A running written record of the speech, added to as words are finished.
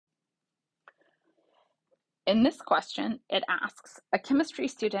In this question, it asks, a chemistry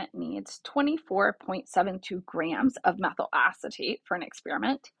student needs 24.72 grams of methyl acetate for an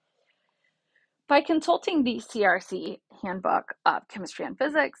experiment. By consulting the CRC Handbook of Chemistry and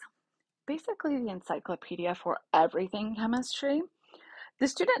Physics, basically the encyclopedia for everything chemistry, the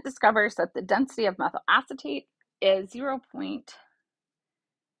student discovers that the density of methyl acetate is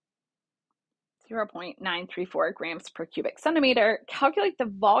 0.934 grams per cubic centimeter. Calculate the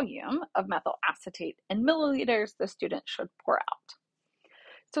volume of methyl acetate in milliliters the student should pour out.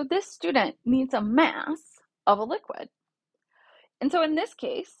 So this student needs a mass of a liquid. And so in this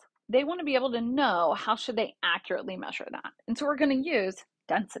case, they want to be able to know how should they accurately measure that. And so we're going to use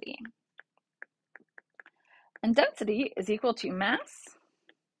density. And density is equal to mass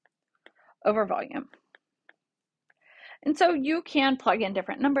over volume. And so you can plug in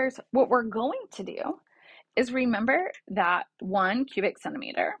different numbers. What we're going to do is remember that 1 cubic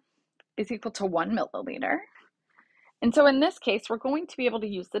centimeter is equal to 1 milliliter. And so in this case, we're going to be able to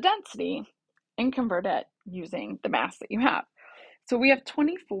use the density and convert it using the mass that you have. So we have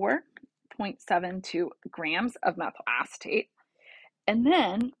 24.72 grams of methyl acetate. And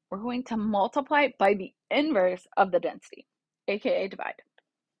then we're going to multiply it by the inverse of the density, aka divide.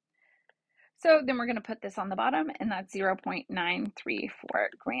 So then we're going to put this on the bottom, and that's 0.934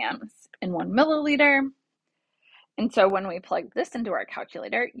 grams in 1 milliliter. And so when we plug this into our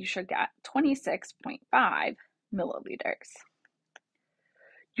calculator, you should get 26.5 milliliters.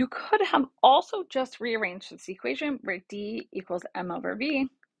 You could have also just rearranged this equation where D equals M over V.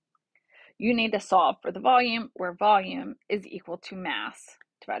 You need to solve for the volume, where volume is equal to mass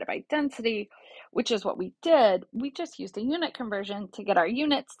divided by density, which is what we did. We just used a unit conversion to get our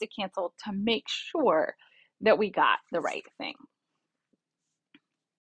units to cancel to make sure that we got the right thing.